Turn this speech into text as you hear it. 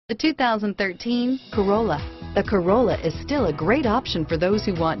The 2013 Corolla. The Corolla is still a great option for those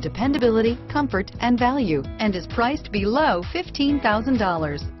who want dependability, comfort, and value, and is priced below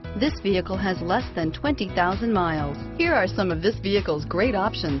 $15,000. This vehicle has less than 20,000 miles. Here are some of this vehicle's great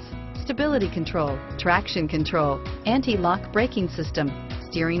options: stability control, traction control, anti-lock braking system,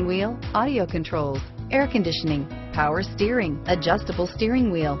 steering wheel audio controls, air conditioning, power steering, adjustable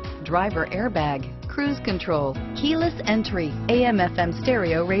steering wheel, driver airbag, cruise control, keyless entry, AM/FM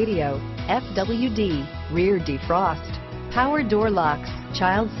stereo radio, FWD, rear defrost, power door locks,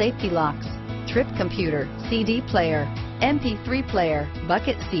 child safety locks, trip computer, CD player, MP3 player,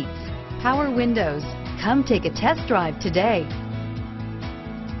 bucket seats, power windows. Come take a test drive today.